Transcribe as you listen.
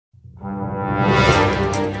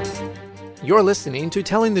You're listening to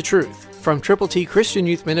Telling the Truth from Triple T Christian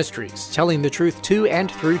Youth Ministries, telling the truth to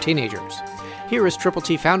and through teenagers. Here is Triple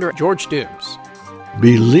T founder George Dooms.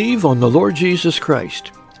 Believe on the Lord Jesus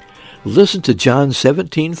Christ. Listen to John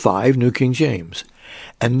 17:5, New King James.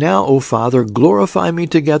 And now, O Father, glorify me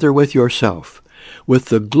together with yourself, with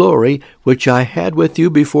the glory which I had with you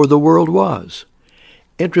before the world was.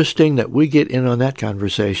 Interesting that we get in on that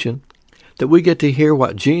conversation, that we get to hear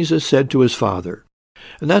what Jesus said to his Father.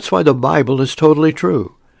 And that's why the Bible is totally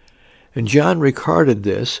true. And John recorded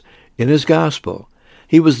this in his gospel.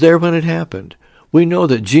 He was there when it happened. We know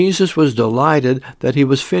that Jesus was delighted that he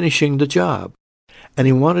was finishing the job. And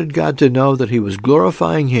he wanted God to know that he was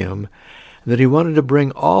glorifying him, and that he wanted to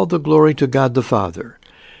bring all the glory to God the Father.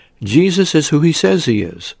 Jesus is who he says he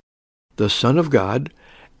is, the Son of God,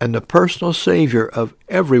 and the personal Savior of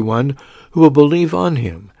everyone who will believe on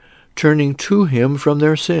him, turning to him from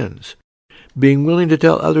their sins, being willing to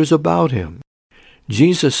tell others about him.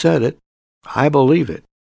 Jesus said it. I believe it.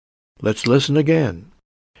 Let's listen again.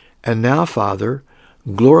 And now, Father,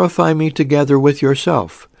 glorify me together with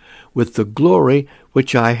yourself, with the glory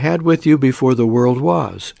which I had with you before the world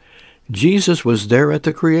was. Jesus was there at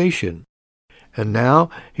the creation. And now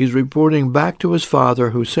he's reporting back to his Father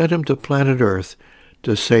who sent him to planet Earth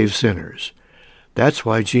to save sinners. That's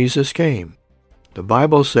why Jesus came. The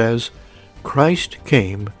Bible says Christ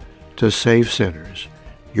came to save sinners.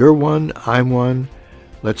 You're one, I'm one.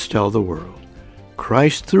 Let's tell the world.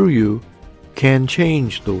 Christ through you can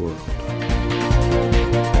change the world.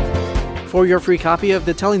 For your free copy of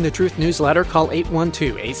the Telling the Truth newsletter, call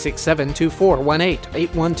 812-867-2418,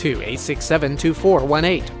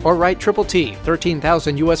 812-867-2418, or write Triple T,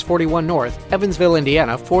 13,000 U.S. 41 North, Evansville,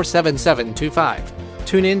 Indiana, 47725.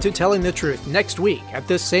 Tune in to Telling the Truth next week at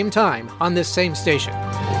this same time on this same station.